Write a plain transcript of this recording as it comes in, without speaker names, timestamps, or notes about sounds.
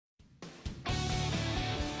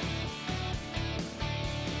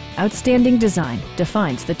Outstanding design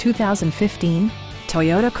defines the 2015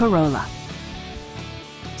 Toyota Corolla.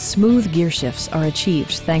 Smooth gear shifts are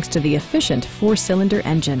achieved thanks to the efficient 4-cylinder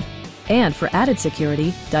engine. And for added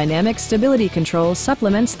security, dynamic stability control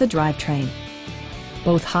supplements the drivetrain.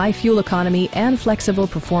 Both high fuel economy and flexible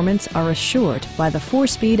performance are assured by the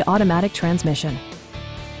 4-speed automatic transmission.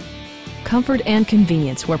 Comfort and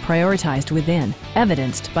convenience were prioritized within,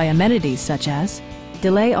 evidenced by amenities such as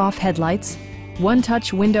delay-off headlights,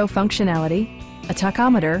 one-touch window functionality, a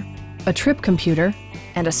tachometer, a trip computer,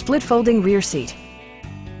 and a split-folding rear seat.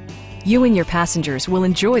 You and your passengers will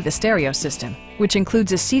enjoy the stereo system, which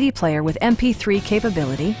includes a CD player with MP3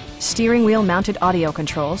 capability, steering wheel mounted audio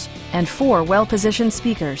controls, and 4 well-positioned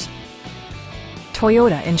speakers.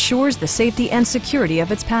 Toyota ensures the safety and security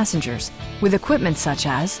of its passengers with equipment such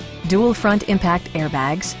as dual front impact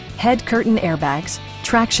airbags, head curtain airbags,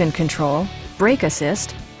 traction control, brake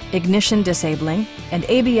assist, ignition disabling, and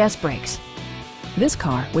ABS brakes. This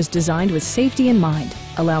car was designed with safety in mind,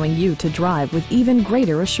 allowing you to drive with even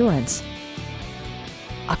greater assurance.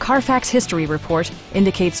 A Carfax history report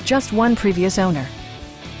indicates just one previous owner.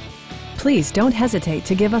 Please don't hesitate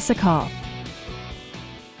to give us a call.